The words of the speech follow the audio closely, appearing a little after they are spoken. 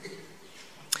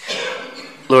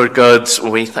Lord God,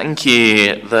 we thank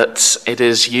you that it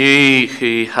is you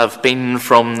who have been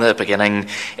from the beginning.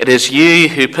 It is you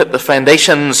who put the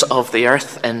foundations of the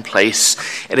earth in place.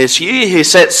 It is you who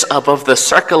sits above the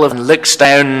circle and looks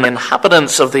down.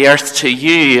 Inhabitants of the earth to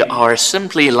you are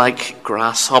simply like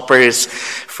grasshoppers.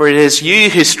 For it is you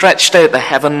who stretched out the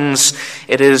heavens.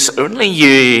 It is only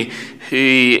you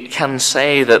who can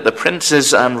say that the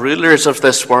princes and rulers of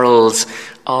this world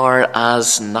are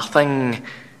as nothing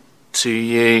to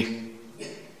you.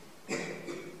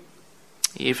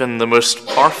 Even the most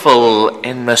powerful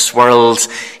in this world,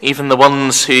 even the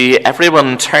ones who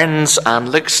everyone turns and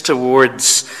looks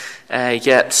towards,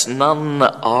 yet none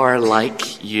are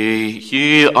like you.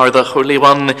 You are the Holy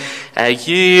One.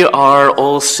 You are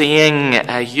all-seeing.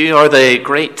 You are the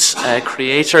great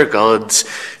Creator God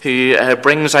who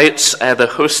brings out the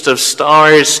host of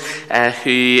stars,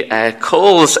 who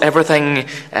calls everything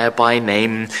by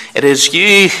name. It is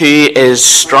you who is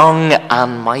strong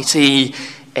and mighty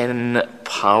in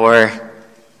power.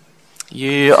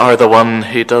 You are the one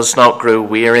who does not grow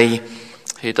weary,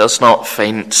 who does not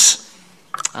faint.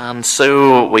 And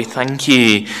so we thank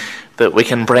you that we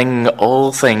can bring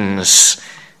all things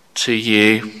to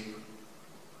you.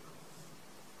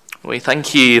 We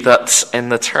thank you that in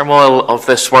the turmoil of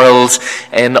this world,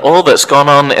 in all that's gone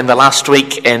on in the last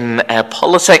week in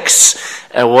politics,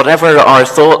 whatever our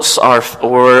thoughts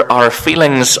or our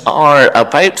feelings are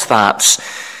about that,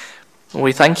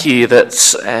 we thank you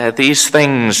that these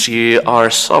things you are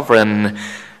sovereign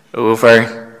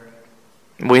over.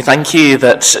 We thank you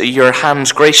that your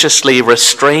hand graciously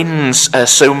restrains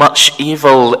so much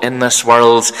evil in this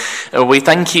world. We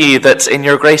thank you that in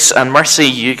your grace and mercy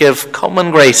you give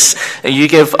common grace, you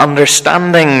give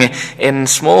understanding in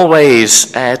small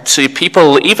ways to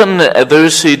people, even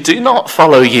those who do not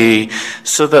follow you,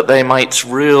 so that they might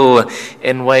rule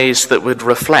in ways that would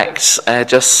reflect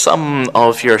just some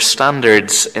of your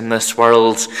standards in this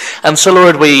world. And so,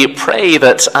 Lord, we pray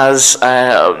that as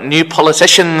new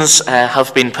politicians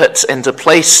have been put into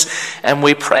place, and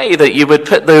we pray that you would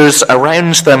put those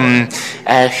around them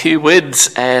who would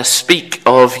speak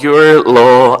of your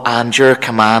law and your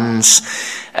commands,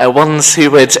 ones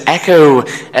who would echo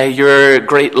your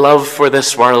great love for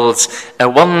this world,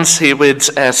 ones who would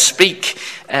speak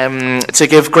to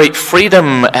give great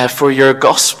freedom for your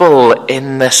gospel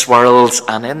in this world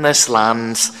and in this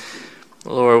land.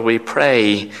 Lord, we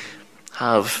pray,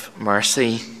 have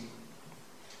mercy.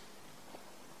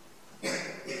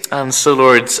 And so,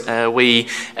 Lord, we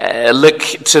look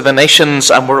to the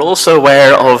nations, and we're also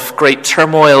aware of great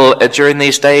turmoil during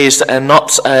these days, and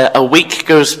not a week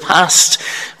goes past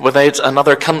without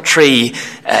another country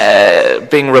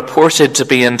being reported to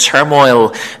be in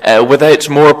turmoil, without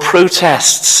more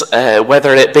protests,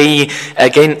 whether it be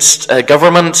against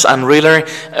government and ruler,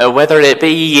 whether it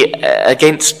be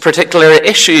against particular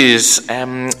issues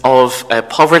of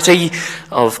poverty,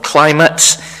 of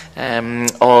climate,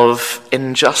 of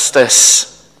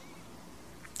injustice.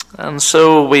 And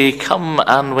so we come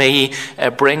and we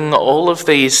bring all of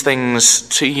these things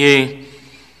to you.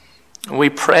 We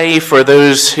pray for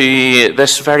those who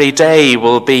this very day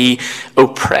will be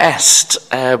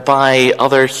oppressed by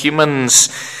other humans.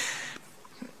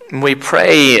 We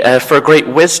pray for great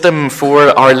wisdom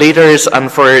for our leaders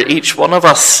and for each one of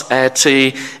us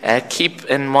to keep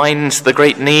in mind the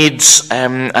great needs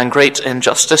and great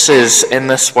injustices in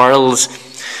this world.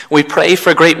 We pray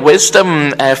for great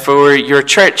wisdom for your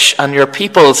church and your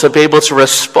people to be able to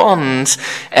respond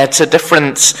to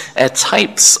different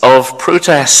types of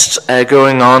protest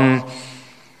going on.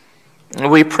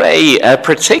 We pray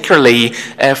particularly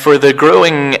for the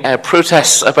growing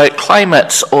protests about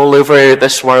climate all over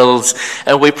this world.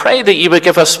 We pray that you would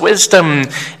give us wisdom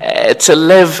to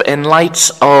live in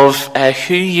light of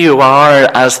who you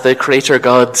are as the Creator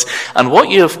God and what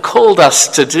you have called us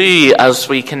to do as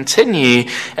we continue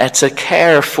to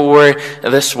care for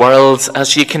this world,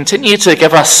 as you continue to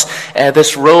give us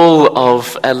this role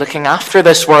of looking after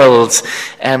this world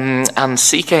and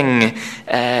seeking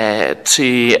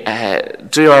to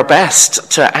do our best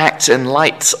to act in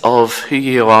light of who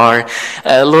you are.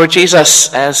 Lord Jesus,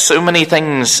 so many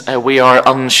things we are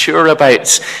unsure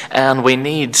about, and we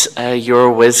need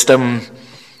your wisdom.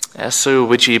 So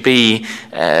would you be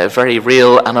very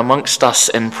real and amongst us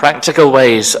in practical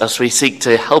ways as we seek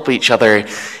to help each other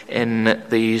in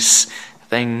these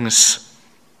things.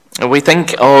 We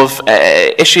think of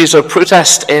issues of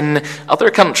protest in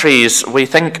other countries. We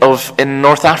think of in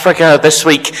North Africa this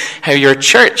week how your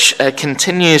church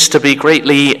continues to be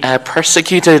greatly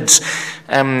persecuted,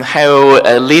 how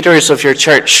leaders of your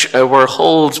church were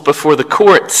hauled before the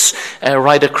courts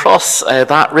right across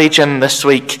that region this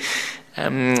week.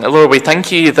 Lord, we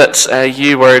thank you that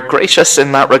you were gracious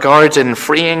in that regard in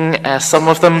freeing some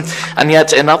of them, and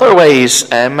yet in other ways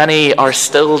many are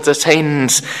still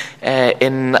detained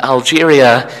in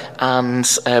Algeria and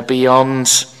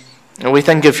beyond. We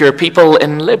think of your people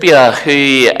in Libya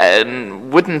who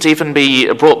wouldn't even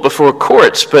be brought before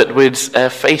court, but would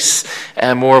face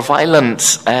more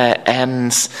violent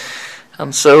ends.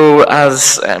 And so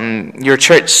as your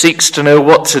church seeks to know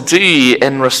what to do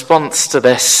in response to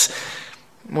this,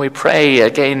 we pray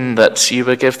again that you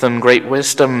would give them great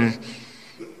wisdom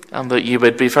and that you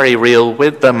would be very real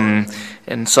with them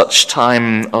in such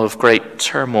time of great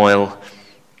turmoil.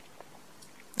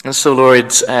 And so,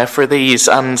 Lord, for these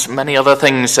and many other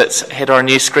things that hit our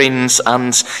news screens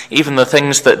and even the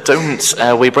things that don't,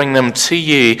 we bring them to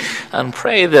you and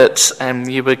pray that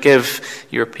you would give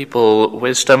your people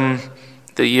wisdom,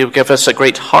 that you give us a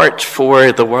great heart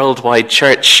for the worldwide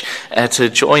church to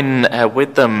join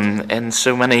with them in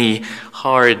so many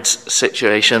hard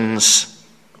situations.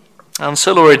 And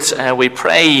so, Lord, we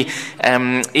pray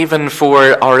even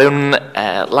for our own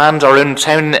land, our own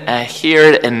town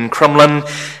here in Crumlin,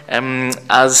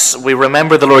 as we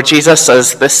remember the Lord Jesus,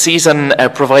 as this season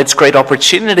provides great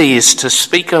opportunities to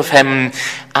speak of him,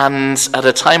 and at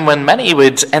a time when many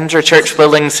would enter church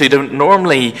buildings who don't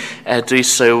normally do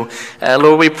so.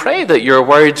 Lord, we pray that your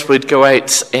words would go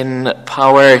out in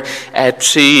power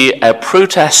to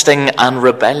protesting and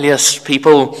rebellious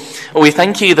people. We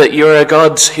thank you that you're a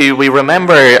God who we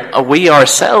remember we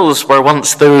ourselves were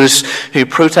once those who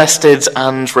protested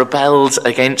and rebelled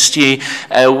against you.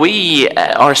 We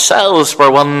ourselves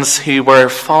were ones who were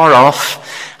far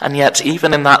off, and yet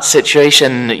even in that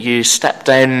situation you stepped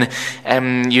down,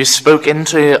 you spoke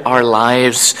into our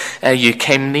lives, you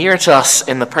came near to us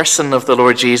in the person of the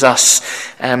Lord Jesus,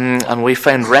 and we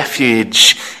found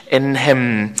refuge in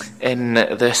him in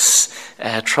this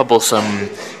troublesome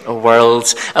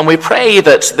world. And we pray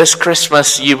that this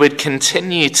Christmas you would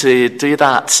continue to do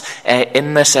that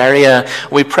in this area.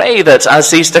 We pray that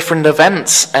as these different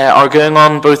events are going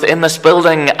on both in this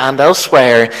building and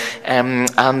elsewhere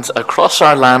and across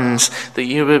our lands, that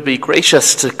you would be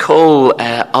gracious to call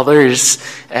others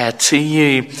to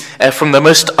you, from the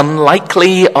most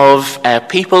unlikely of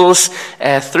peoples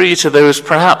through to those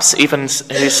perhaps even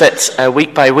who sit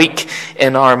week by week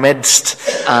in our midst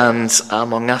and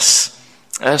among us.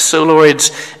 So, Lord,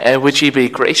 would you be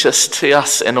gracious to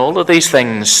us in all of these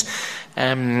things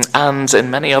and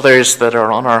in many others that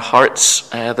are on our hearts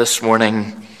this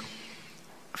morning.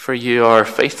 For you are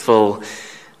faithful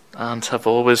and have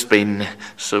always been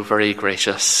so very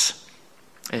gracious.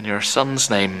 In your Son's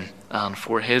name and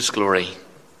for his glory.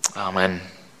 Amen.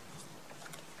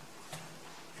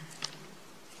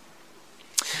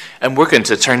 And we're going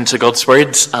to turn to God's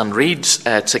words and read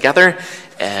together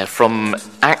from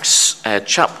Acts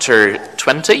chapter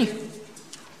 20.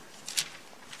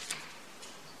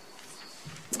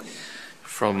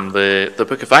 From the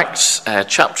book of Acts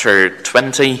chapter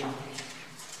 20.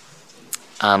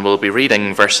 And we'll be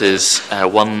reading verses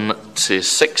 1 to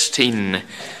 16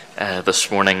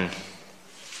 this morning.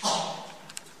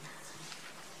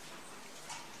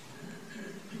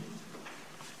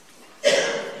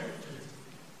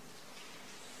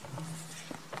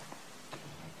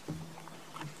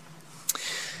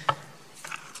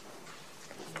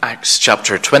 Acts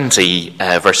chapter 20,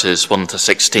 verses 1 to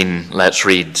 16. Let's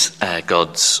read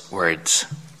God's words.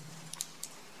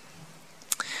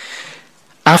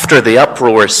 After the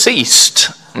uproar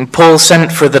ceased, Paul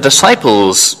sent for the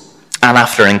disciples, and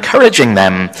after encouraging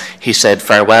them, he said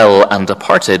farewell and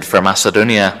departed for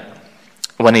Macedonia.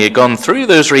 When he had gone through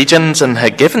those regions and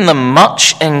had given them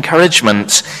much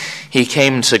encouragement, he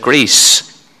came to Greece.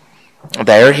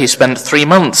 There he spent 3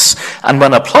 months, and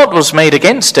when a plot was made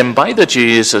against him by the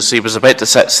Jews as he was about to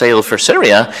set sail for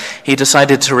Syria, he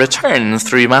decided to return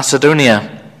through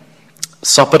Macedonia.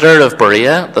 Sopater of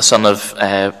Berea, the son of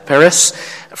Pyrrhus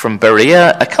from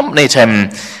Berea, accompanied him,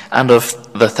 and of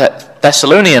the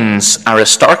Thessalonians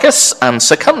Aristarchus and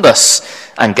Secundus,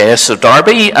 and Gaius of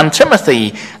Derbe and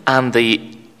Timothy, and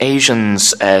the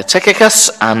Asians Tychicus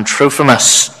and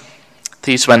Trophimus.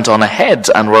 These went on ahead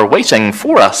and were waiting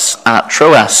for us at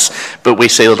Troas, but we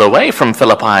sailed away from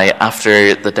Philippi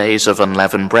after the days of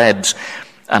unleavened bread.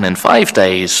 And in 5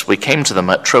 days we came to them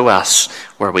at Troas,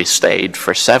 where we stayed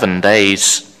for 7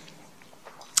 days.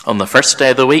 On the first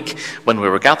day of the week, when we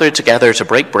were gathered together to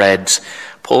break bread,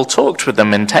 Paul talked with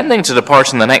them, intending to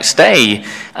depart on the next day,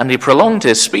 and he prolonged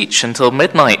his speech until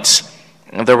midnight.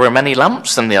 There were many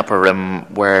lamps in the upper room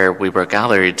where we were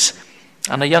gathered.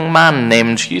 And a young man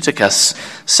named Eutychus,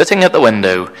 sitting at the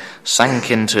window, sank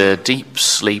into a deep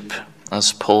sleep,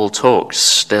 as Paul talked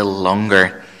still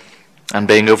longer. And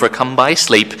being overcome by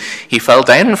sleep, he fell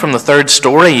down from the third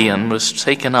story and was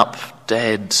taken up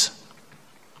dead.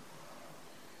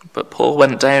 But Paul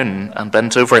went down and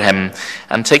bent over him,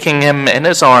 and taking him in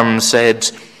his arms said,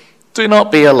 "Do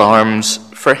not be alarmed,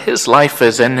 for his life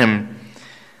is in him."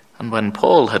 And when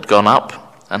Paul had gone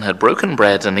up and had broken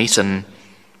bread and eaten,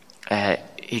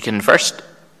 he conversed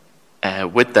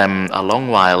with them a long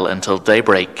while until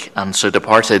daybreak, and so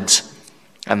departed.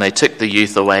 And they took the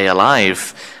youth away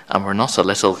alive, and were not a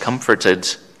little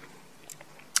comforted.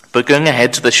 But going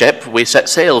ahead to the ship, we set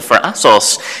sail for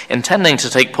Assos, intending to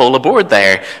take Paul aboard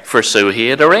there, for so he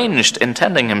had arranged,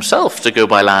 intending himself to go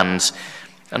by land.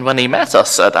 And when he met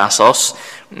us at Assos,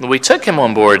 we took him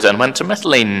on board and went to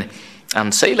Mytilene.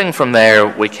 And sailing from there,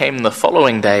 we came the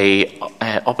following day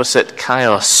opposite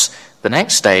Chios. The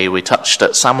next day we touched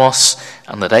at Samos,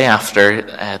 and the day after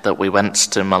that we went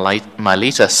to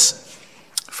Miletus.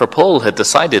 For Paul had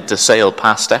decided to sail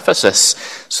past Ephesus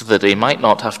so that he might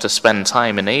not have to spend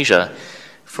time in Asia,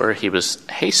 for he was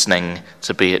hastening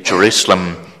to be at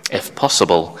Jerusalem, if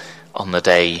possible, on the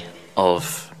day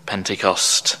of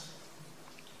Pentecost.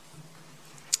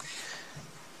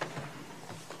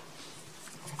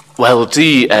 Well,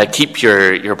 do keep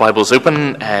your Bibles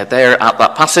open there at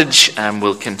that passage, and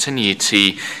we'll continue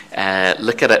to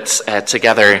look at it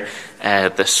together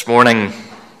this morning.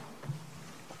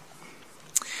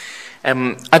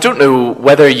 I don't know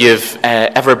whether you've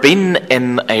ever been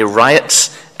in a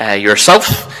riot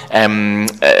yourself.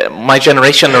 My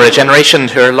generation, or a generation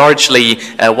who are largely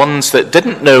ones that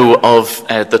didn't know of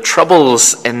the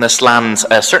troubles in this land,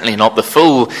 certainly not the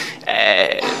full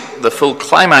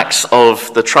climax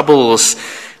of the troubles.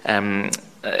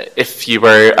 If you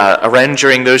were around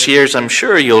during those years, I'm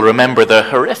sure you'll remember the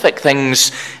horrific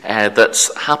things that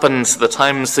happened, the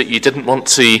times that you didn't want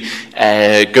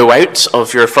to go out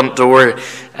of your front door,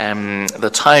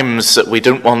 the times that we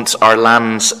don't want our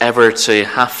lands ever to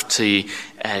have to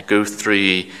go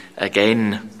through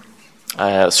again.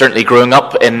 Certainly growing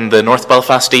up in the North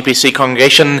Belfast DPC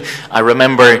congregation, I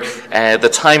remember the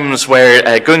times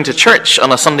where going to church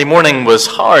on a Sunday morning was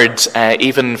hard,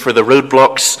 even for the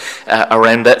roadblocks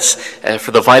around it,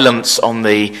 for the violence on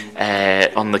the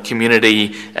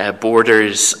community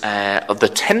borders, of the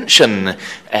tension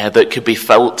that could be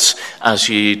felt as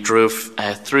you drove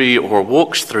through or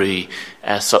walked through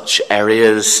such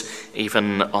areas,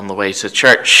 even on the way to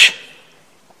church.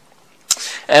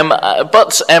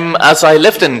 But as I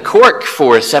lived in Cork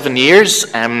for 7 years,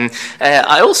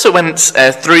 I also went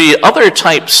through other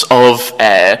types of,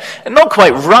 not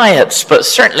quite riots, but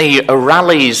certainly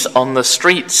rallies on the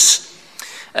streets.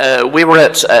 We were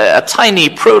at a tiny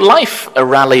pro-life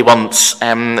rally once,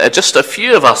 just a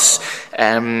few of us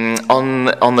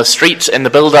on the street in the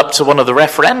build-up to one of the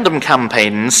referendum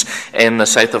campaigns in the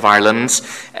south of Ireland,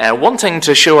 wanting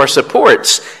to show our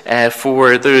support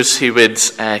for those who would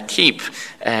keep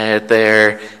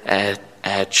their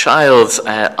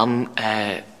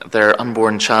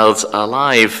unborn child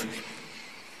alive.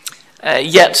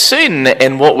 Yet soon,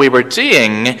 in what we were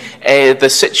doing, the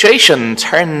situation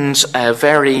turned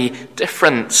very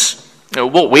different.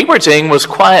 What we were doing was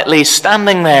quietly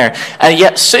standing there, and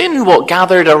yet soon what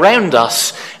gathered around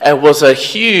us was a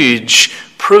huge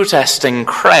protesting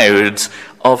crowd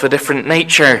of a different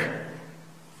nature.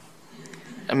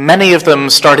 Many of them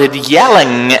started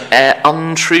yelling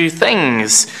untrue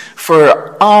things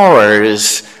for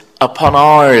hours upon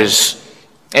hours.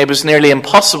 It was nearly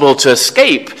impossible to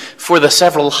escape for the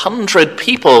several hundred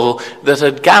people that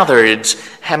had gathered,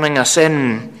 hemming us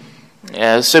in.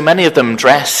 So many of them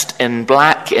dressed in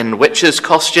black, in witches'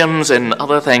 costumes, in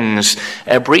other things,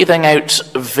 breathing out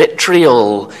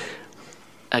vitriol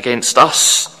against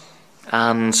us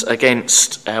and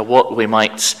against what we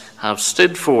might have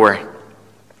stood for.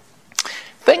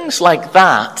 Things like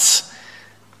that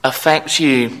affect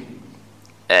you.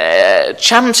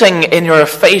 Chanting in your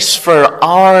face for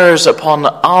hours upon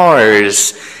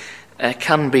hours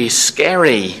can be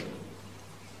scary,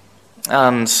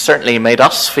 and certainly made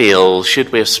us feel,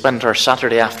 should we have spent our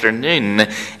Saturday afternoon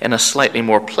in a slightly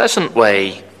more pleasant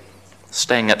way,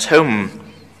 staying at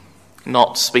home,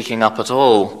 not speaking up at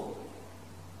all.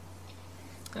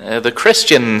 The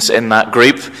Christians in that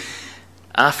group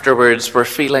afterwards were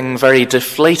feeling very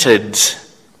deflated.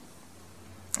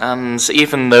 And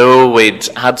even though we'd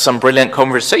had some brilliant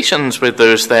conversations with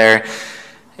those there,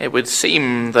 it would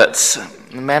seem that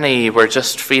many were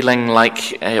just feeling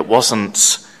like it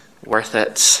wasn't worth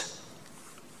it.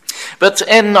 But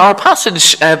in our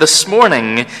passage this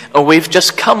morning, we've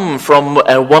just come from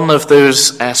one of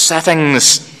those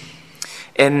settings.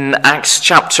 In Acts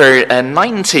chapter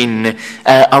 19,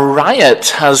 a riot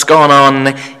has gone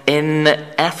on in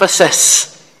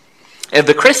Ephesus.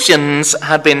 The Christians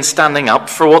had been standing up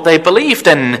for what they believed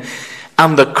in,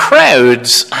 and the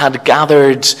crowds had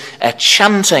gathered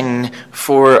chanting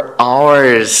for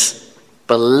hours,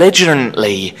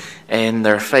 belligerently in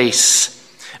their face.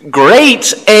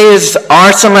 "Great is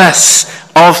Artemis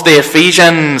of the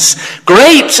Ephesians!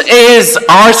 Great is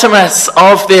Artemis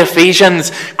of the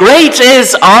Ephesians! Great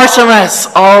is Artemis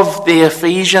of the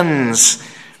Ephesians!"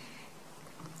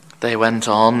 They went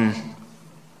on.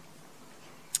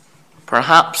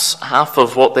 Perhaps half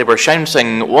of what they were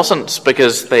shouting wasn't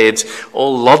because they'd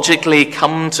all logically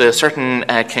come to a certain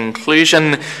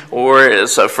conclusion, or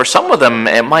for some of them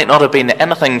it might not have been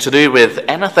anything to do with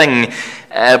anything,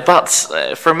 but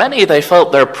for many they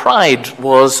felt their pride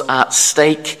was at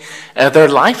stake. Their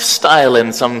lifestyle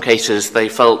in some cases they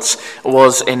felt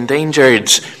was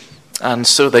endangered, and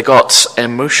so they got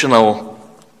emotional.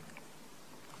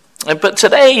 But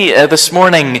today, this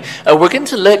morning, we're going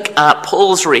to look at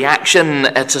Paul's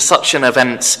reaction to such an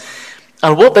event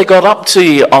and what they got up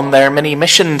to on their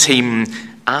mini-mission team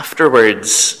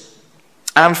afterwards.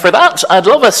 And for that, I'd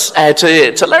love us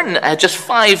to learn just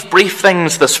 5 brief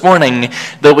things this morning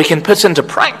that we can put into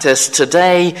practice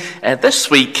today,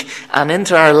 this week, and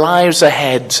into our lives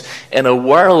ahead in a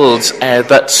world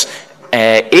that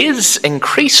is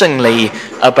increasingly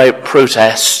about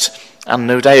protest, and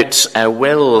no doubt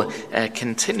will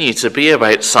continue to be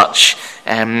about such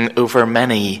over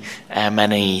many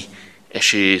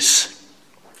issues.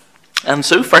 And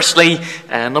so firstly,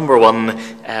 number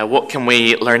 1, what can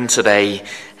we learn today?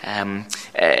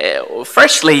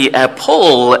 Firstly,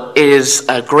 Paul is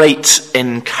a great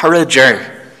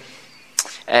encourager.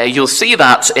 You'll see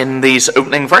that in these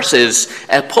opening verses.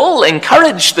 Paul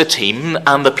encouraged the team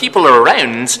and the people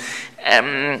around,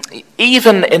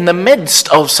 even in the midst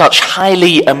of such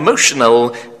highly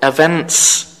emotional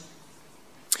events.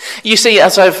 You see,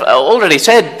 as I've already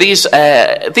said, these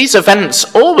events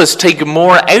always take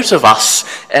more out of us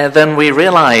than we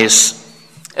realize.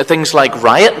 Things like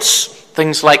riots,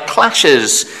 things like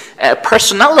clashes,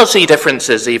 personality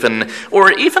differences even,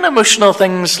 or even emotional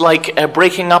things like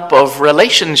breaking up of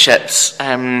relationships,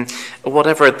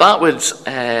 whatever that would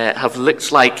have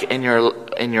looked like in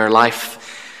your life.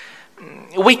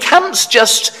 We can't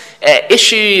just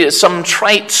issue some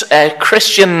trite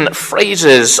Christian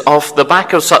phrases off the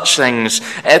back of such things.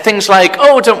 Things like,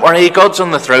 "Oh, don't worry, God's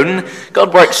on the throne.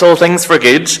 God works all things for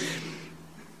good."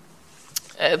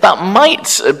 That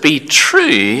might be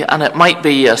true, and it might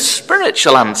be a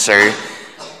spiritual answer,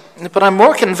 but I'm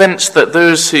more convinced that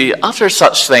those who utter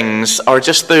such things are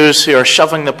just those who are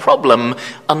shoving the problem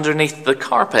underneath the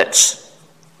carpet.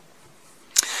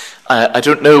 I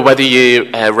don't know whether you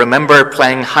remember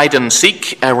playing hide and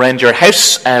seek around your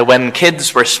house when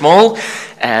kids were small,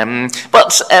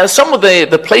 but some of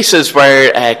the places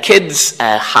where kids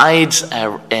hide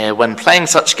when playing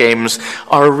such games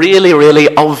are really,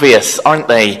 really obvious, aren't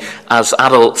they, as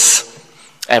adults?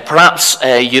 Perhaps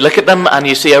you look at them and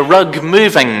you see a rug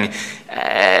moving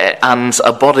and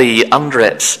a body under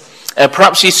it.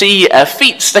 Perhaps you see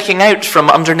feet sticking out from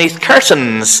underneath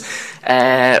curtains,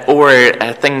 or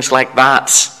things like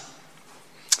that.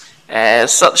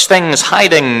 Such things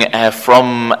hiding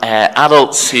from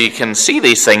adults who can see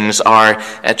these things are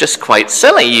just quite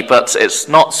silly, but it's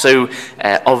not so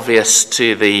obvious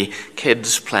to the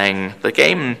kids playing the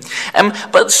game.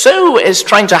 But so is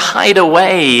trying to hide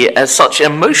away such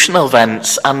emotional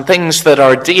events and things that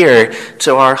are dear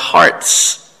to our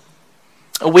hearts.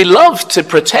 We love to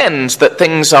pretend that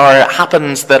things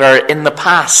happened that are in the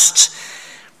past.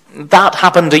 That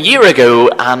happened a year ago,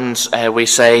 and we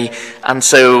say, and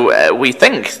so we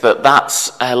think that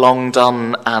that's long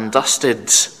done and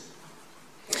dusted.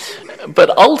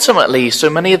 But ultimately, so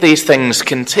many of these things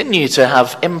continue to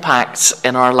have impact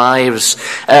in our lives.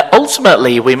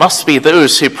 Ultimately, we must be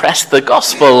those who press the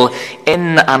gospel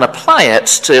in and apply it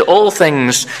to all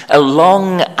things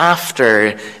long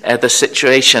after the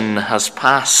situation has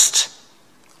passed.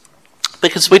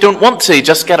 Because we don't want to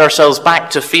just get ourselves back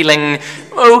to feeling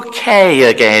okay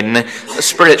again,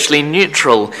 spiritually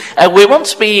neutral. We want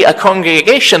to be a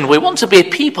congregation, we want to be a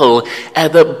people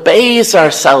that bathes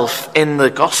ourselves in the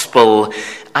gospel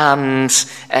and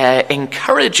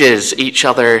encourages each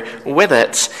other with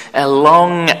it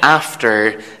long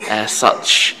after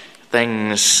such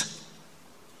things.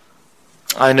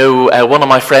 I know one of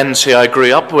my friends who I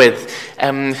grew up with,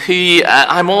 who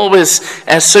I'm always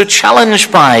so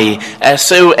challenged by,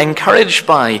 so encouraged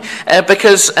by,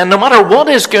 because no matter what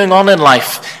is going on in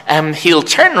life, he'll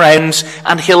turn around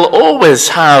and he'll always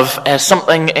have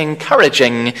something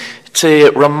encouraging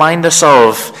to remind us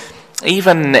of,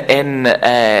 even in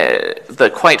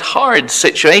the quite hard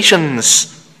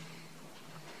situations.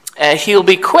 He'll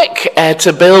be quick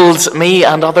to build me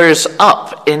and others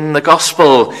up in the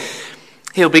gospel.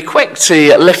 He'll be quick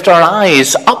to lift our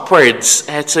eyes upwards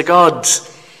to God.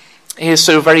 He is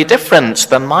so very different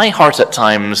than my heart at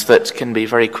times that can be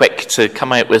very quick to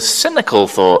come out with cynical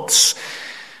thoughts.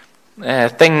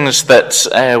 Things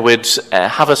that would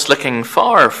have us looking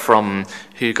far from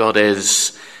who God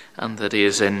is and that he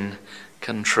is in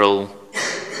control.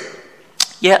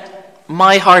 Yet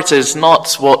my heart is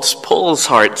not what Paul's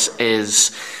heart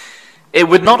is. It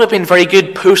would not have been very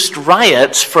good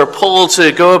post-riot for Paul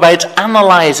to go about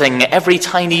analysing every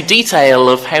tiny detail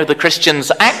of how the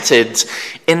Christians acted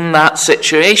in that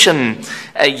situation.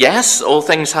 Yes, all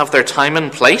things have their time and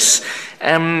place,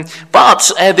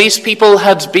 but these people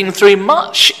had been through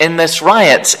much in this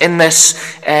riot, in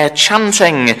this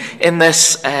chanting, in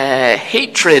this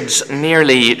hatred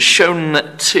nearly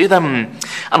shown to them.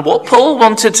 And what Paul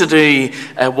wanted to do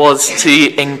was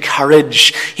to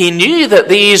encourage. He knew that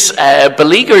these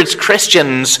beleaguered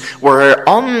Christians were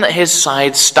on his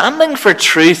side, standing for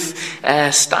truth,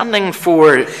 standing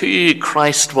for who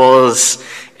Christ was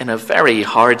in a very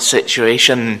hard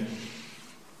situation.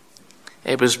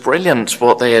 It was brilliant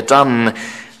what they had done,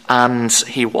 and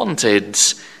he wanted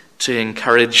to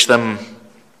encourage them.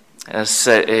 He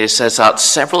says that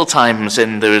several times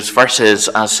in those verses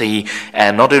as he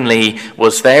not only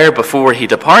was there before he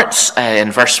departs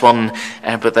in verse 1,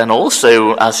 but then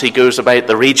also as he goes about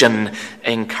the region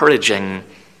encouraging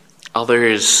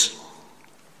others.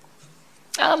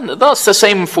 And that's the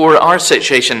same for our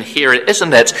situation here,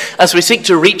 isn't it? As we seek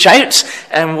to reach out,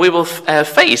 we will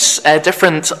face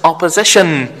different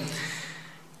opposition.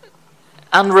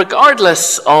 And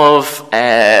regardless of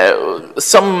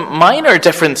some minor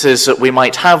differences that we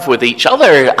might have with each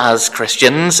other as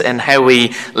Christians in how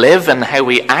we live and how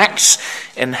we act,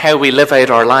 in how we live out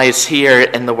our lives here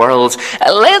in the world,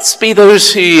 let's be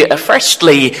those who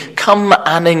firstly come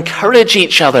and encourage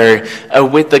each other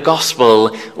with the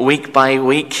gospel week by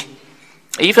week.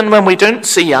 Even when we don't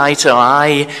see eye to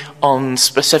eye on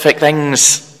specific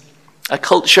things, a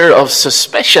culture of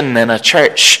suspicion in a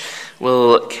church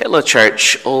will kill a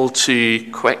church all too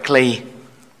quickly.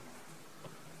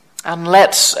 And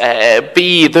let's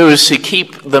be those who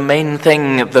keep the main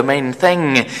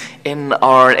thing in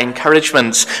our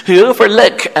encouragements, who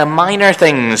overlook minor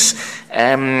things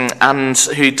and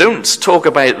who don't talk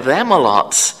about them a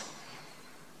lot.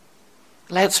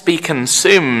 Let's be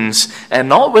consumed,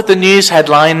 not with the news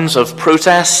headlines of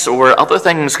protests or other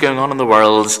things going on in the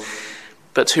world,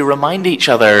 but to remind each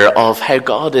other of how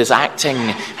God is acting,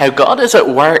 how God is at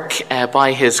work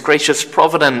by his gracious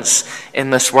providence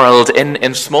in this world,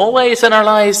 in small ways in our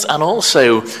lives and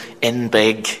also in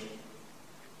big.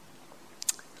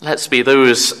 Let's be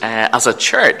those as a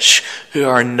church who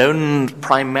are known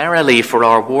primarily for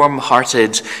our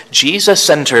warm-hearted,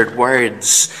 Jesus-centered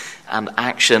words and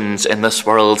actions in this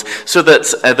world, so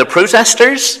that the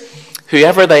protesters,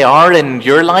 whoever they are in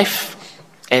your life,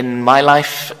 in my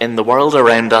life, in the world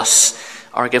around us,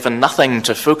 are given nothing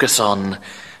to focus on,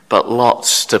 but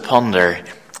lots to ponder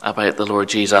about the Lord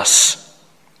Jesus.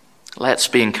 Let's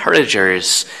be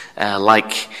encouragers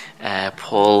like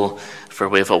Paul, for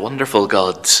we have a wonderful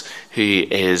God who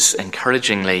is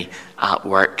encouragingly at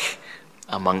work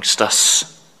amongst us.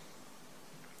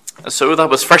 So that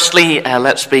was firstly,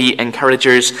 let's be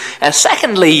encouragers.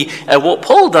 Secondly, what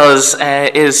Paul does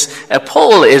is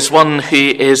Paul is one who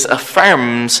is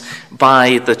affirmed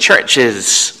by the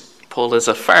churches. Paul is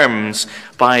affirmed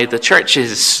by the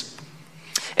churches.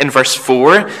 In verse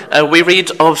 4, we read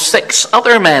of 6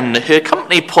 other men who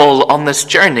accompany Paul on this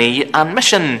journey and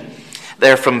mission.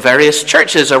 They're from various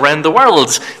churches around the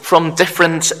world, from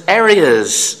different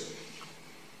areas.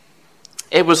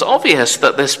 It was obvious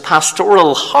that this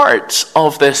pastoral heart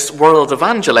of this world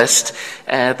evangelist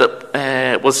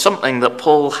was something that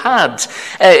Paul had.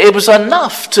 It was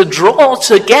enough to draw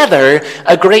together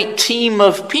a great team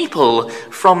of people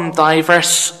from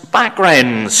diverse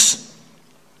backgrounds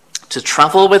to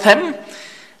travel with him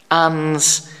and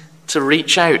to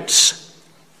reach out.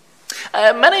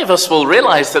 Many of us will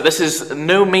realize that this is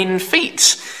no mean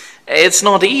feat. It's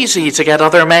not easy to get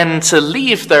other men to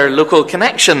leave their local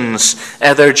connections,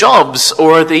 their jobs,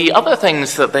 or the other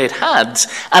things that they'd had,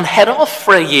 and head off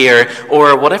for a year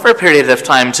or whatever period of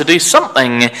time to do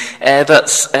something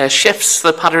that shifts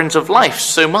the patterns of life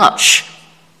so much.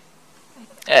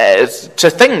 To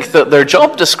think that their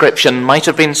job description might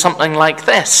have been something like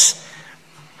this: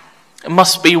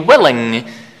 must be willing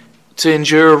to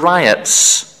endure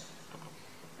riots.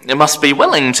 It must be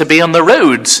willing to be on the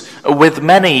road with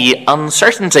many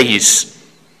uncertainties.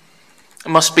 It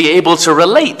must be able to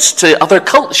relate to other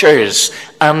cultures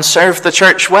and serve the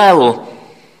church well.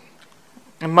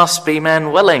 It must be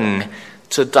men willing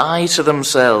to die to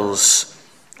themselves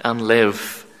and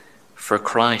live for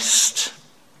Christ.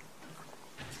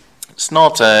 It's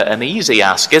not an easy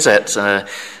ask, is it? A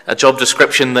job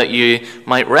description that you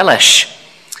might relish.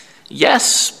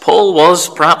 Yes, Paul was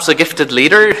perhaps a gifted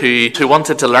leader who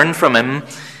wanted to learn from him,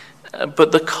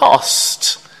 but the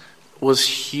cost was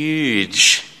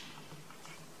huge.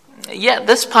 Yet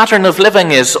this pattern of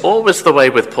living is always the way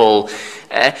with Paul.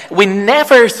 We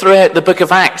never throughout the book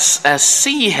of Acts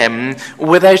see him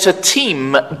without a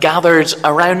team gathered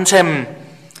around him.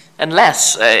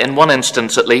 Unless, in one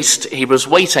instance at least, he was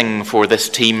waiting for this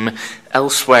team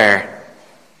elsewhere.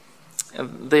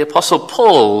 The Apostle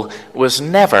Paul was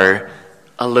never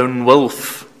a lone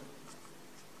wolf.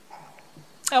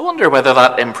 I wonder whether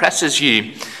that impresses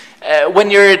you.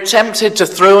 When you're tempted to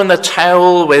throw in the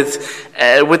towel with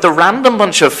the random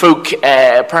bunch of folk,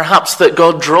 perhaps that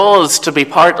God draws to be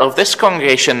part of this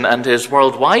congregation and his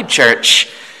worldwide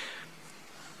church,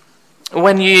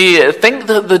 when you think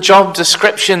that the job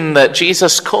description that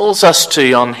Jesus calls us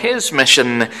to on his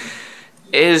mission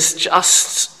is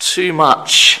just too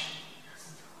much,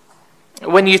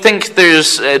 when you think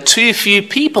there's too few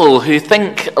people who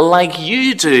think like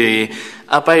you do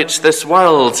about this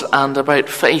world and about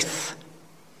faith,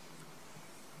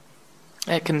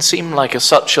 it can seem like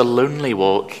such a lonely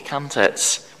walk, can't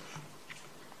it?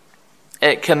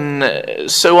 It can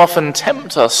so often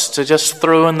tempt us to just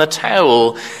throw in the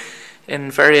towel in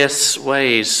various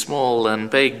ways, small and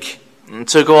big,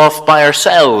 to go off by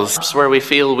ourselves, where we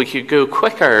feel we could go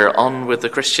quicker on with the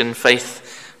Christian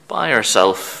faith by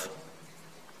ourselves.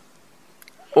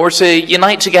 Or to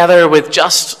unite together with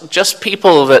just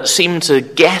people that seem to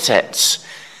get it,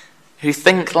 who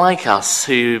think like us,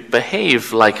 who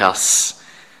behave like us.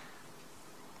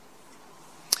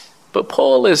 But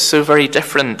Paul is so very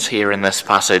different here in this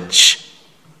passage.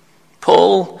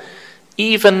 Paul,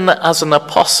 even as an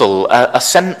apostle, a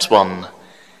sent one,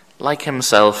 like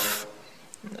himself,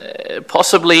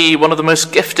 possibly one of the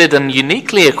most gifted and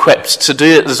uniquely equipped to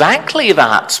do exactly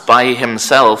that by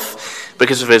himself,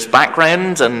 because of his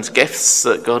background and gifts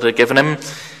that God had given him,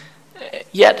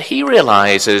 yet he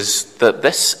realizes that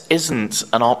this isn't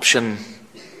an option.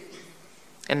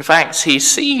 In fact, he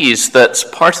sees that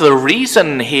part of the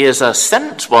reason he is a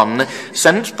sent one,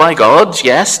 sent by God,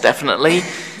 yes, definitely,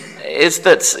 is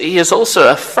that he is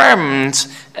also affirmed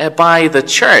by the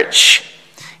church.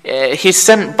 He's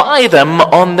sent by them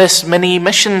on this mini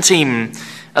mission team,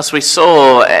 as we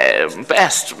saw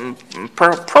best,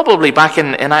 probably back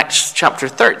in Acts chapter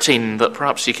 13, that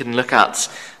perhaps you can look at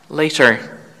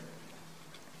later.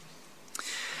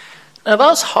 Now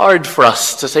that's hard for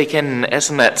us to take in,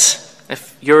 isn't it?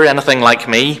 If you're anything like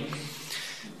me.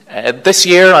 This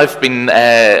year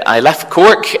I left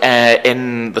Cork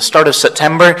in the start of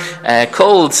September,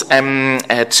 called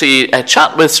to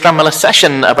chat with Stranmillis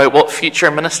Session about what future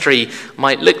ministry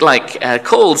might look like,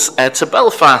 called to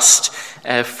Belfast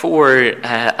for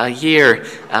a year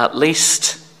at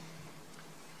least.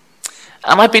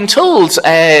 And I've been told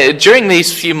during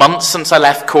these few months since I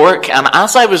left Cork, and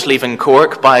as I was leaving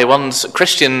Cork by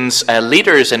Christians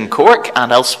leaders in Cork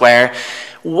and elsewhere,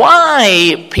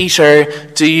 why, Peter,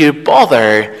 do you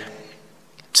bother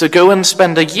to go and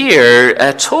spend a year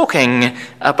talking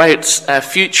about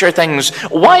future things?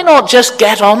 Why not just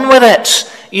get on with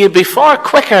it? You'd be far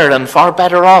quicker and far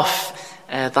better off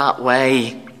that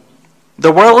way.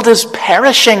 The world is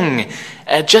perishing.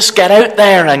 Just get out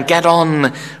there and get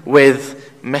on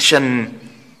with mission.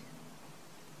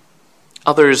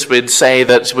 Others would say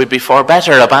that it would be far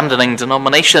better abandoning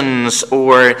denominations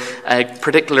or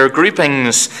particular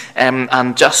groupings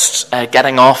and just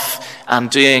getting off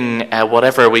and doing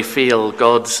whatever we feel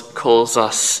God calls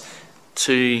us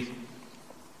to.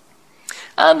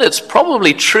 And it's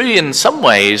probably true in some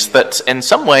ways that in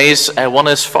some ways one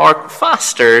is far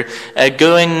faster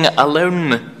going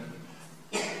alone.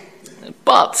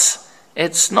 But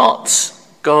it's not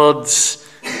God's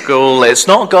goal. It's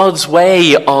not God's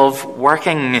way of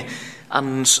working,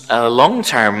 and long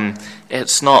term,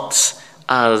 it's not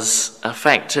as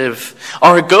effective.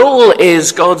 Our goal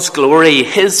is God's glory,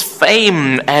 his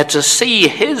fame, to see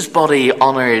his body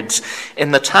honored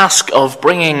in the task of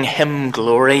bringing him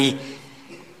glory.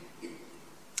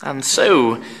 And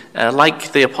so,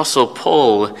 like the Apostle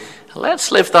Paul,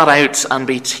 let's live that out and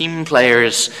be team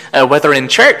players, whether in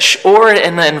church or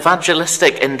in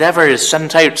evangelistic endeavors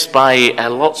sent out by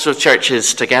lots of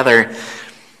churches together.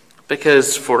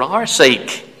 Because for our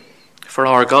sake, for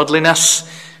our godliness,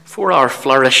 for our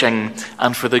flourishing,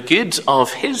 and for the good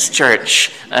of his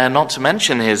church, not to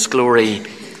mention his glory,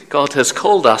 God has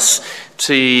called us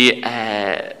to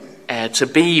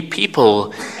be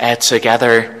people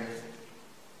together.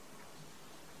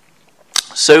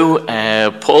 So,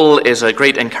 Paul is a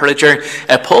great encourager.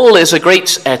 Paul is a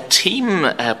great team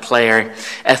player.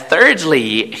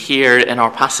 Thirdly, here in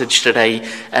our passage today,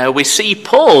 we see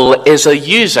Paul is a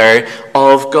user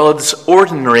of God's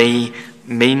ordinary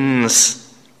means.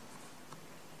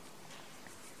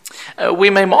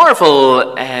 We may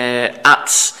marvel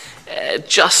at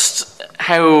just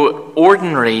how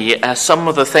ordinary some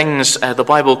of the things the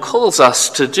Bible calls us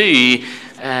to do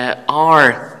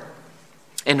are.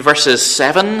 In verses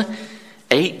 7,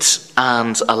 8,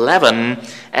 and 11,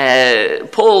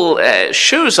 Paul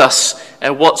shows us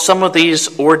what some of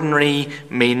these ordinary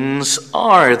means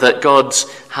are that God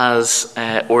has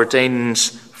ordained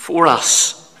for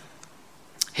us.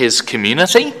 His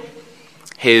community,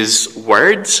 his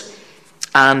words,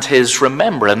 and his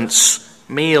remembrance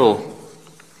meal.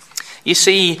 You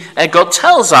see, God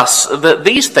tells us that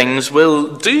these things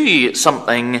will do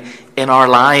something in our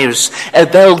lives.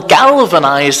 They'll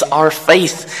galvanize our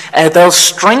faith. They'll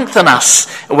strengthen us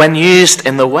when used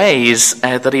in the ways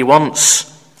that he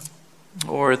wants.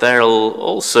 Or they'll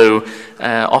also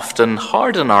often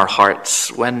harden our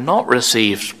hearts when not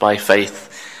received by faith,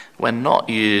 when not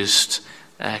used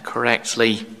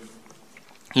correctly.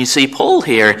 You see, Paul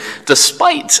here,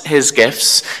 despite his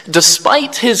gifts,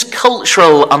 despite his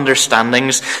cultural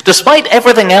understandings, despite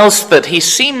everything else that he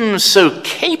seems so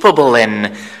capable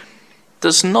in,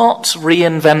 does not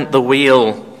reinvent the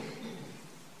wheel.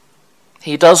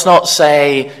 He does not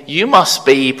say, you must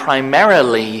be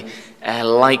primarily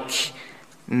like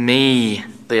me,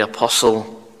 the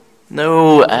apostle.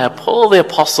 No, Paul the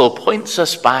apostle points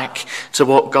us back to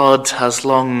what God has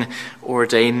long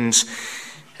ordained.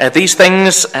 These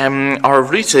things are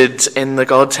rooted in the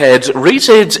Godhead,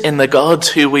 rooted in the God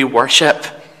who we worship.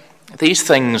 These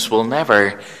things will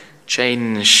never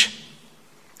change.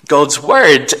 God's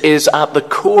word is at the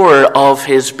core of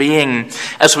his being.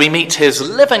 As we meet his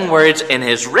living word in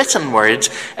his written word,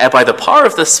 by the power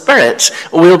of the Spirit,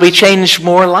 we'll be changed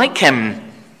more like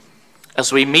him.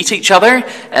 As we meet each other,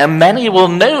 many will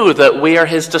know that we are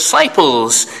his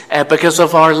disciples because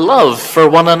of our love for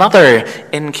one another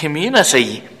in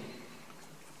community.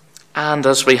 And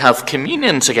as we have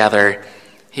communion together,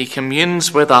 he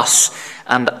communes with us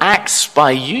and acts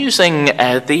by using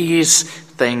these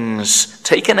things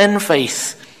taken in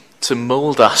faith to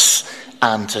mold us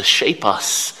and to shape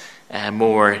us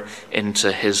more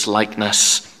into his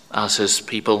likeness as his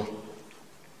people.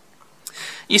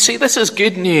 You see, this is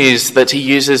good news that he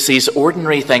uses these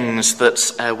ordinary things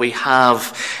that we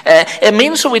have. It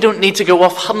means that we don't need to go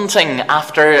off hunting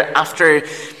after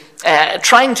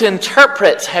trying to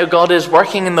interpret how God is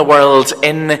working in the world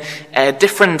in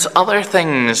different other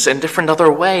things, in different other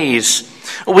ways.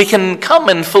 We can come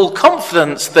in full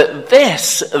confidence that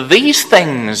these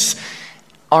things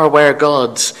are where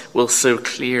God will so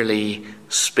clearly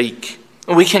speak.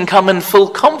 We can come in full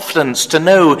confidence to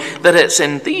know that it's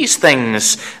in these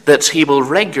things that he will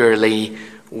regularly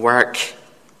work.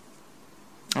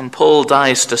 And Paul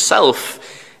dies to self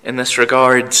in this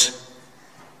regard.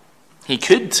 He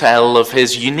could tell of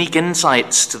his unique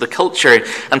insights to the culture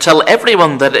and tell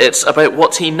everyone that it's about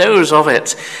what he knows of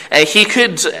it. He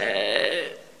could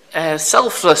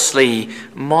selflessly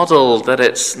model that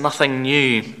it's nothing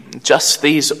new, just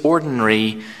these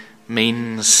ordinary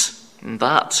means.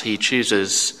 That he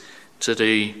chooses to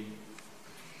do.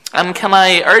 And can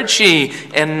I urge you,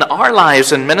 in our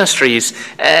lives and ministries,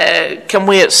 can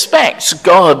we expect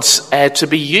God to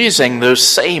be using those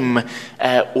same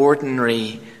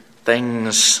ordinary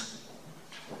things?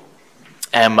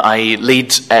 I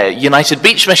lead United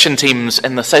Beach Mission teams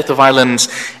in the south of Ireland,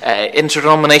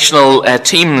 interdenominational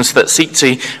teams that seek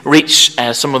to reach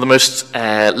some of the most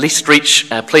least reached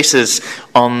places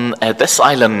on this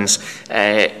island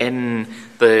in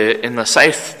the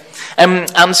south.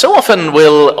 And so often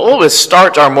we'll always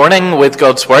start our morning with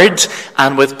God's Word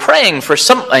and with praying for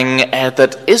something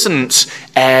that isn't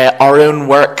our own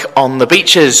work on the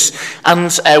beaches.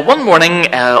 And one morning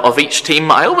of each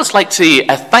team, I always like to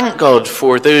thank God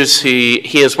for those who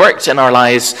He has worked in our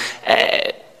lives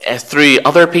through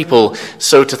other people.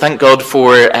 So to thank God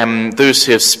for those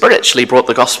who have spiritually brought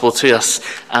the gospel to us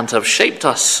and have shaped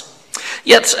us.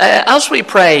 Yet, as we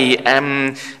pray,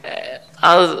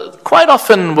 quite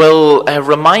often we'll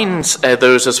remind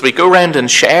those as we go around and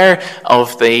share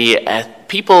of the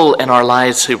people in our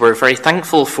lives who we're very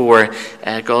thankful for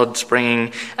God's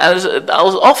bringing.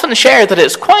 I'll often share that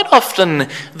it's quite often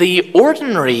the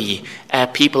ordinary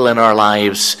people in our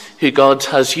lives who God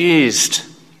has used.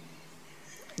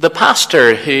 The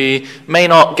pastor who may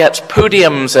not get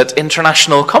podiums at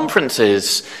international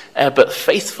conferences, but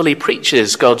faithfully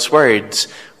preaches God's words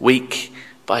week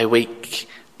by week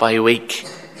by week.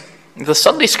 The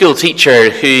Sunday school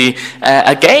teacher who,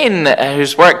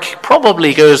 whose work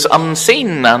probably goes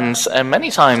unseen and many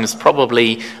times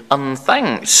probably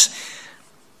unthanked.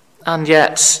 And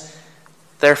yet,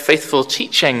 their faithful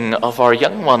teaching of our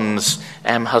young ones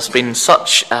has been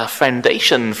such a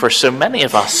foundation for so many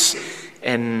of us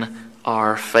in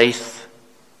our faith.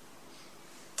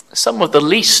 Some of the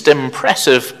least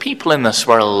impressive people in this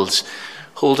world,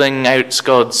 holding out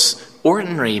God's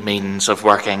ordinary means of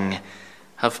working,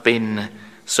 have been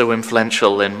so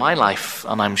influential in my life,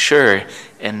 and I'm sure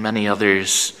in many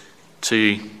others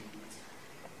too.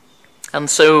 And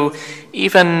so,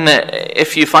 even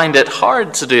if you find it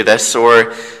hard to do this,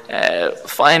 or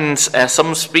find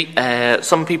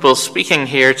some people speaking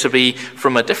here to be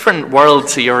from a different world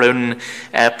to your own,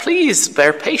 please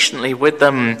bear patiently with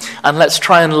them, and let's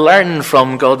try and learn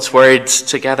from God's words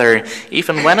together,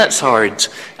 even when it's hard,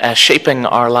 shaping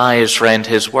our lives around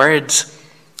His words,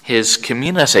 His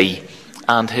community,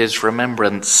 and His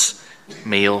remembrance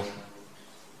meal.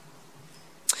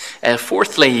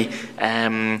 Fourthly,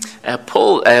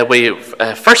 Paul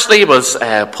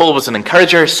was an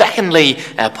encourager. Secondly,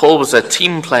 Paul was a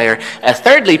team player.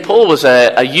 Thirdly, Paul was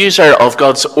a user of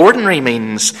God's ordinary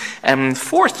means.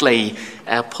 Fourthly,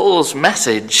 Paul's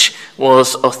message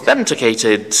was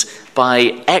authenticated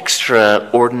by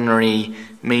extraordinary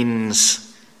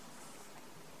means.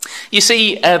 You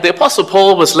see, the Apostle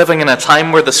Paul was living in a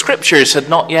time where the Scriptures had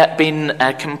not yet been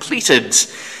completed.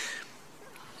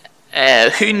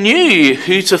 Who knew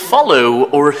who to follow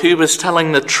or who was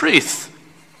telling the truth?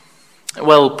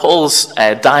 Well, Paul's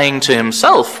dying to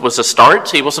himself was a start.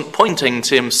 He wasn't pointing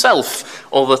to himself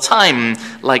all the time,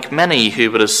 like many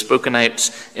who would have spoken out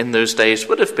in those days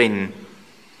would have been.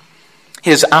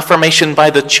 His affirmation by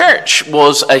the church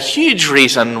was a huge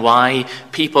reason why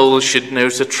people should know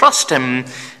to trust him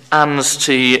and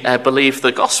to believe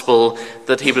the gospel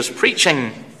that he was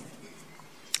preaching.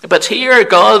 But here,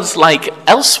 God, like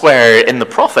elsewhere in the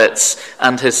prophets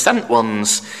and his sent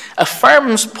ones,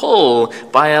 affirms Paul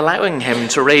by allowing him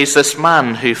to raise this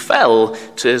man who fell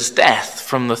to his death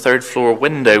from the third-floor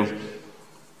window.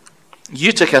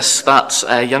 Eutychus, that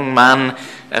young man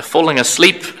falling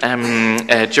asleep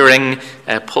during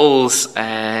Paul's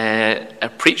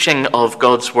preaching of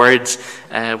God's words,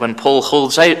 when Paul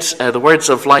holds out the words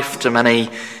of life to many,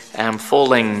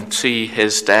 falling to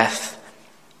his death.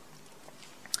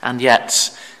 And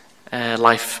yet,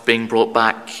 life being brought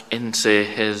back into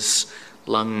his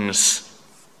lungs.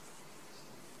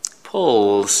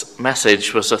 Paul's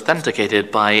message was authenticated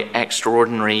by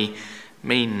extraordinary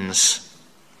means.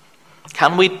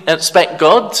 Can we expect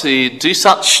God to do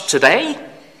such today?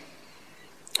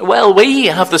 Well, we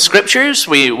have the Scriptures.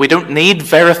 We don't need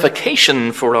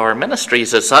verification for our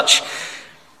ministries as such.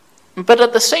 But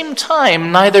at the same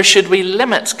time, neither should we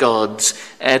limit God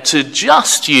to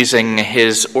just using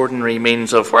his ordinary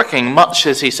means of working, much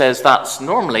as he says that's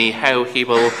normally how he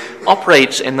will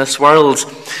operate in this world.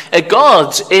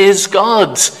 God is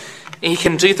God. He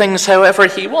can do things however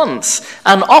he wants.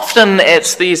 And often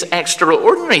it's these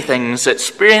extraordinary things,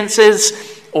 experiences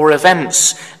or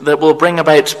events, that will bring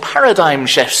about paradigm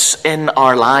shifts in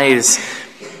our lives.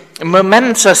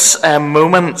 Momentous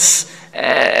moments,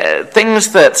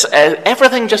 things that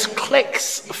everything just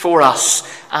clicks for us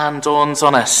and dawns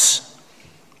on us.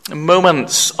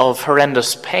 Moments of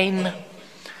horrendous pain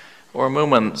or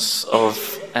moments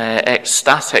of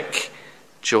ecstatic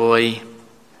joy.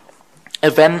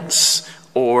 Events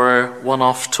or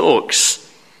one-off talks.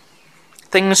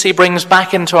 Things he brings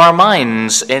back into our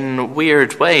minds in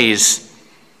weird ways.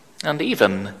 And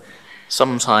even,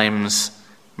 sometimes,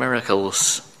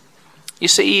 miracles. You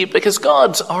see, because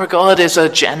our God is a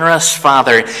generous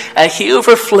Father. He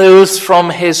overflows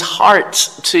from his heart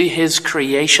to his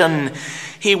creation.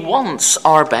 He wants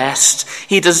our best.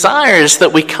 He desires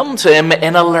that we come to him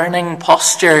in a learning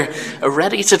posture,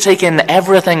 ready to take in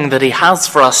everything that he has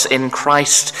for us in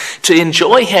Christ, to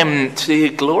enjoy him, to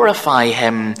glorify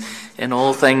him in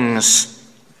all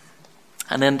things.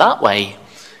 And in that way,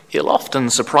 he'll often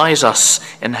surprise us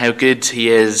in how good he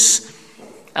is,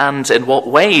 and in what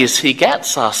ways he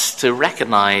gets us to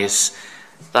recognize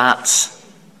that.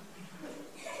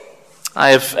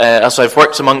 As I've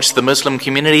worked amongst the Muslim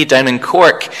community down in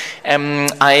Cork,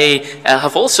 I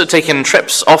have also taken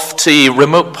trips off to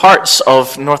remote parts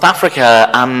of North Africa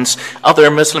and other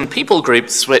Muslim people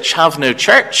groups which have no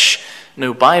church,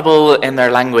 no Bible in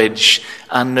their language,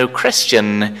 and no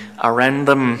Christian around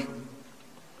them.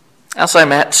 As I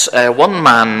met one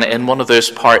man in one of those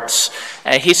parts,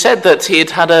 he said that he had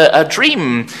had a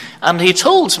dream, and he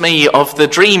told me of the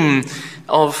dream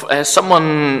of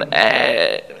someone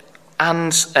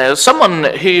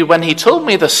who, when he told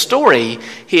me the story,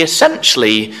 he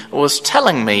essentially was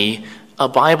telling me a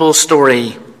Bible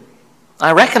story.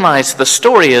 I recognized the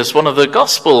story as one of the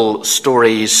gospel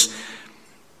stories.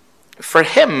 For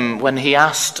him, when he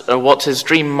asked what his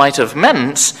dream might have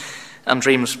meant, and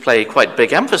dreams play quite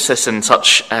big emphasis in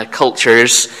such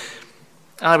cultures,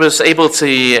 I was able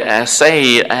to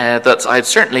say that I'd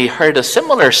certainly heard a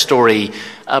similar story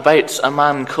about a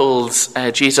man called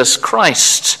Jesus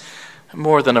Christ,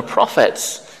 more than a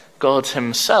prophet, God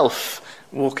himself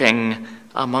walking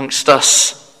amongst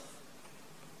us.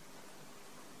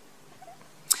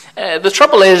 The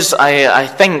trouble is, I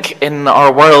think, in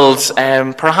our world,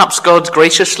 perhaps God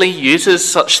graciously uses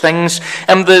such things.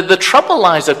 And the trouble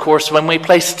lies, of course, when we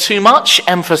place too much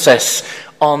emphasis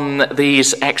on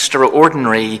these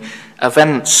extraordinary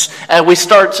events. We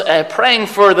start praying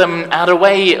for them at a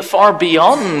way far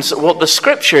beyond what the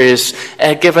Scriptures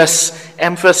give us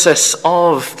emphasis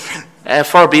of,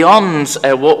 far beyond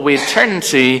what we turn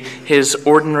to his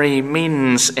ordinary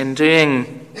means in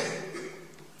doing.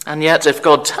 And yet, if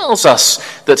God tells us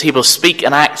that he will speak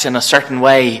and act in a certain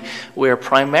way, we're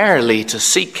primarily to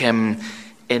seek him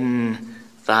in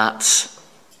that.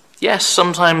 Yes,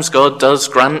 sometimes God does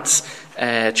grant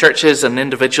churches and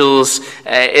individuals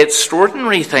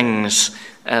extraordinary things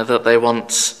that they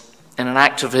want in an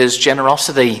act of his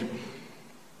generosity,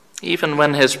 even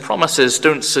when his promises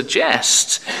don't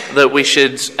suggest that we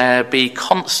should be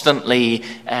constantly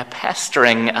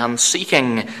pestering and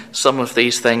seeking some of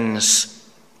these things.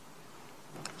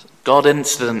 God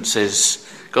incidences,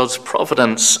 God's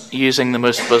providence using the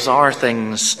most bizarre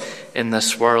things in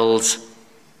this world.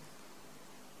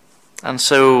 And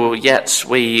so, yet,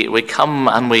 we come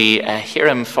and we hear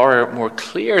him far more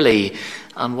clearly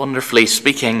and wonderfully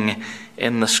speaking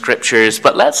in the Scriptures.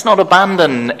 But let's not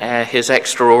abandon his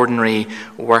extraordinary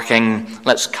working.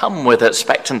 Let's come with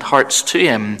expectant hearts to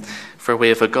him, for we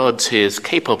have a God who is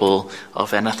capable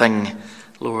of anything,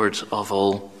 Lord of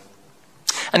all.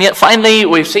 And yet finally,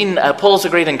 we've seen Paul's a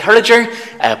great encourager.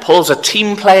 Paul's a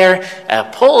team player.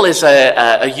 Paul is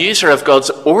a user of God's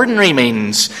ordinary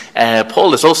means.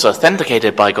 Paul is also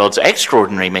authenticated by God's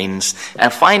extraordinary means.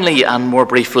 And finally, and more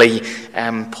briefly,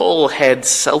 Paul heads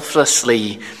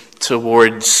selflessly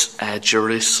towards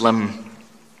Jerusalem.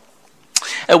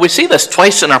 We see this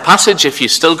twice in our passage, if you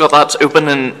still got that open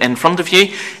in front of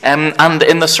you. And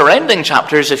in the surrounding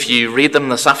chapters, if you read them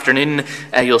this afternoon,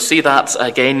 you'll see that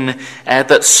again,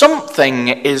 that something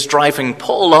is driving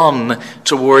Paul on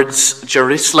towards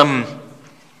Jerusalem.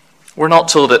 We're not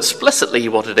told explicitly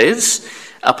what it is,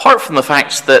 apart from the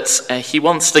fact that he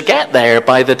wants to get there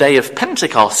by the day of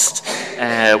Pentecost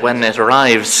when it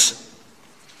arrives.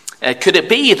 Could it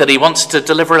be that he wants to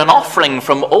deliver an offering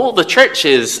from all the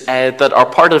churches that are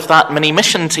part of that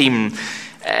mini-mission team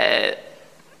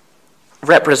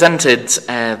represented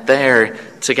there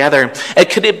together?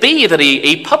 Could it be that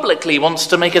he publicly wants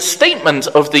to make a statement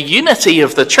of the unity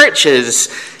of the churches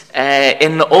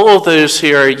in all those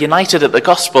who are united at the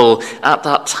gospel at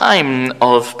that time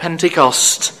of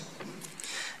Pentecost?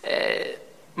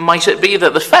 Might it be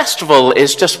that the festival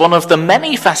is just one of the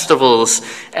many festivals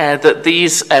that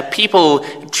these people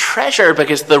treasure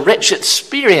because of the rich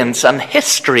experience and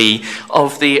history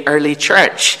of the early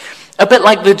church? A bit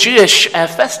like the Jewish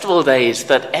festival days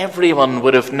that everyone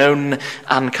would have known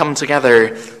and come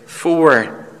together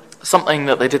for, something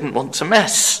that they didn't want to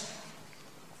miss.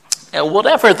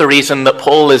 Whatever the reason that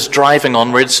Paul is driving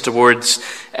onwards towards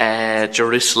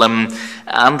Jerusalem,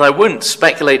 and I won't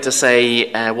speculate to say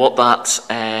what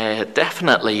that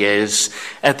definitely is,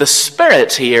 the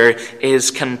Spirit here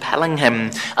is compelling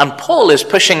him, and Paul is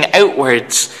pushing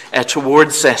outwards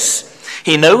towards this.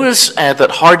 He knows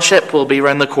that hardship will be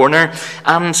around the corner,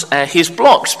 and he's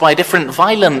blocked by different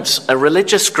violent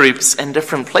religious groups in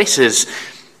different places.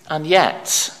 And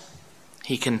yet,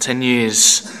 he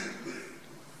continues.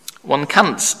 One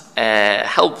can't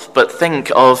help but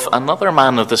think of another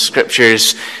man of the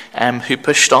Scriptures who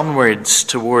pushed onwards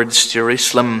towards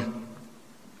Jerusalem.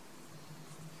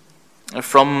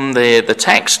 From the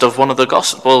text of one of the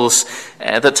Gospels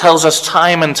that tells us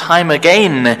time and time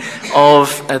again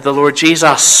of the Lord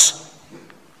Jesus,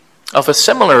 of a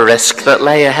similar risk that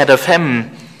lay ahead of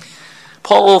him.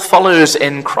 Paul follows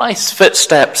in Christ's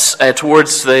footsteps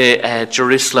towards the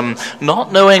Jerusalem,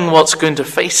 not knowing what's going to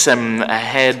face him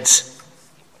ahead.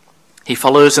 He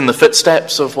follows in the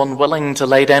footsteps of one willing to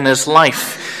lay down his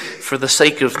life for the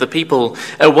sake of the people,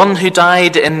 one who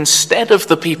died instead of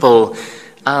the people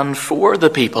and for the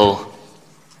people.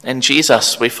 In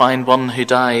Jesus, we find one who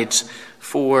died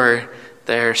for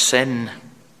their sin.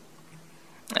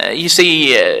 You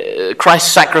see,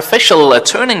 Christ's sacrificial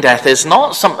atoning death is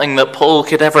not something that Paul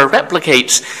could ever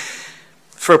replicate.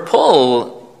 For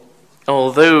Paul,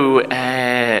 although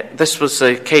this was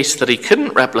a case that he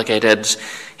couldn't replicate it,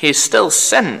 he is still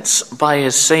sent by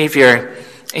his Saviour.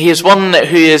 He is one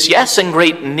who is, yes, in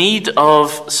great need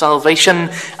of salvation,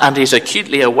 and he's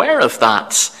acutely aware of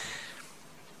that.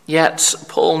 Yet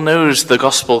Paul knows the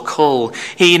gospel call.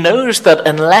 He knows that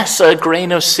unless a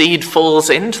grain of seed falls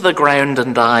into the ground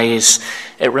and dies,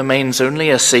 it remains only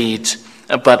a seed.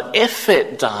 But if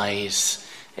it dies,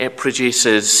 it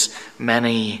produces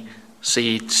many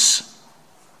seeds.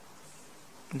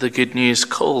 The good news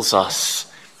calls us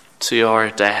to our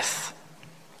death.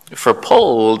 For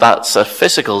Paul, that's a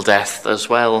physical death as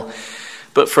well.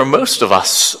 But for most of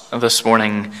us this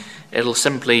morning, it'll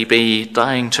simply be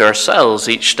dying to ourselves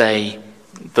each day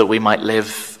that we might live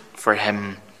for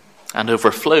him and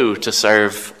overflow to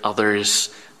serve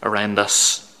others around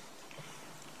us.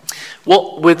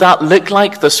 What would that look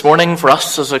like this morning for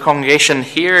us as a congregation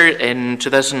here in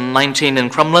 2019 in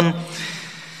Crumlin?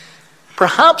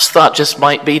 Perhaps that just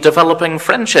might be developing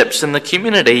friendships in the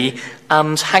community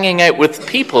and hanging out with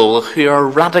people who are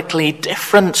radically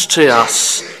different to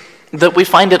us, that we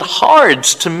find it hard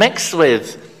to mix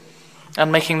with,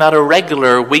 and making that a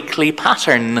regular weekly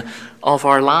pattern of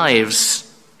our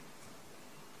lives.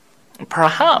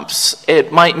 Perhaps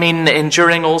it might mean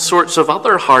enduring all sorts of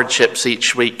other hardships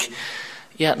each week,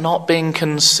 yet not being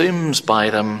consumed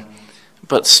by them,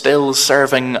 but still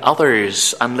serving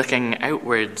others and looking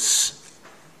outwards.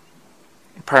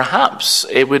 Perhaps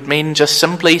it would mean just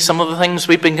simply some of the things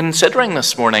we've been considering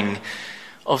this morning,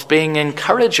 of being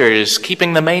encouragers,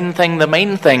 keeping the main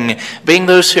thing, being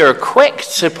those who are quick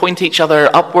to point each other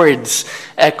upwards,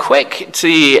 quick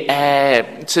to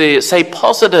say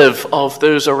positive of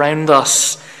those around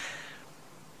us,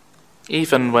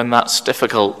 even when that's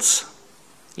difficult,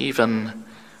 even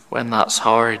when that's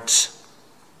hard.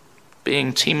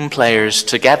 Being team players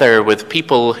together with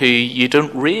people who you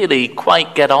don't really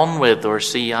quite get on with or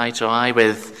see eye to eye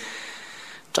with.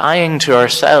 Dying to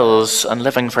ourselves and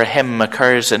living for him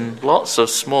occurs in lots of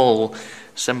small,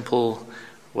 simple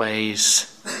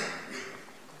ways.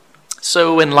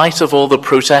 So in light of all the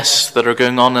protests that are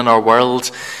going on in our world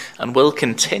and will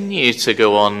continue to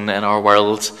go on in our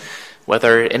world,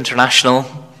 whether international,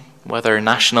 whether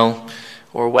national,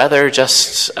 or whether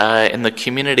just in the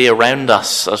community around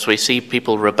us as we see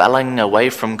people rebelling away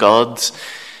from God,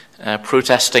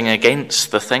 protesting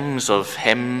against the things of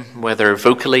him, whether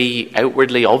vocally,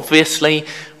 outwardly, obviously,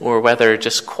 or whether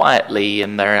just quietly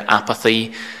in their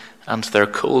apathy and their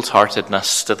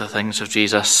cold-heartedness to the things of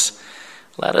Jesus.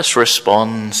 Let us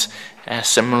respond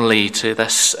similarly to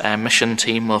this mission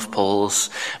team of Paul's.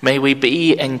 May we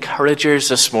be encouragers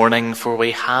this morning, for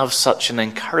we have such an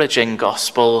encouraging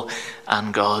gospel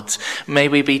and God. May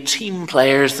we be team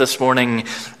players this morning,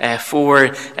 for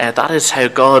that is how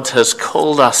God has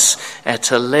called us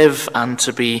to live and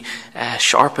to be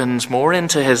sharpened more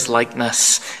into his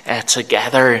likeness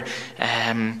together.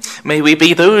 May we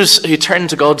be those who turn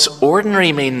to God's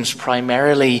ordinary means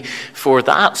primarily, for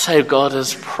that's how God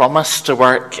has promised to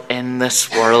work in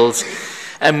this world.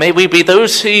 And may we be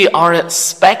those who are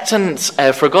expectant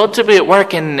for God to be at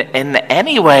work in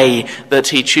any way that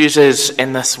he chooses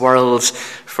in this world.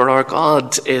 For our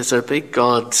God is a big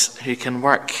God who can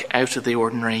work out of the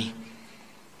ordinary.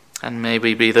 And may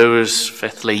we be those,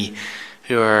 fifthly,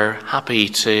 who are happy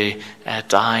to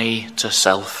die to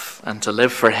self and to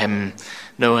live for him,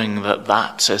 knowing that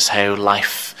that is how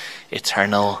life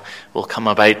eternal will come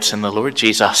about in the Lord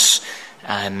Jesus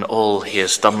and all he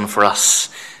has done for us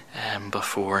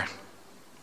before.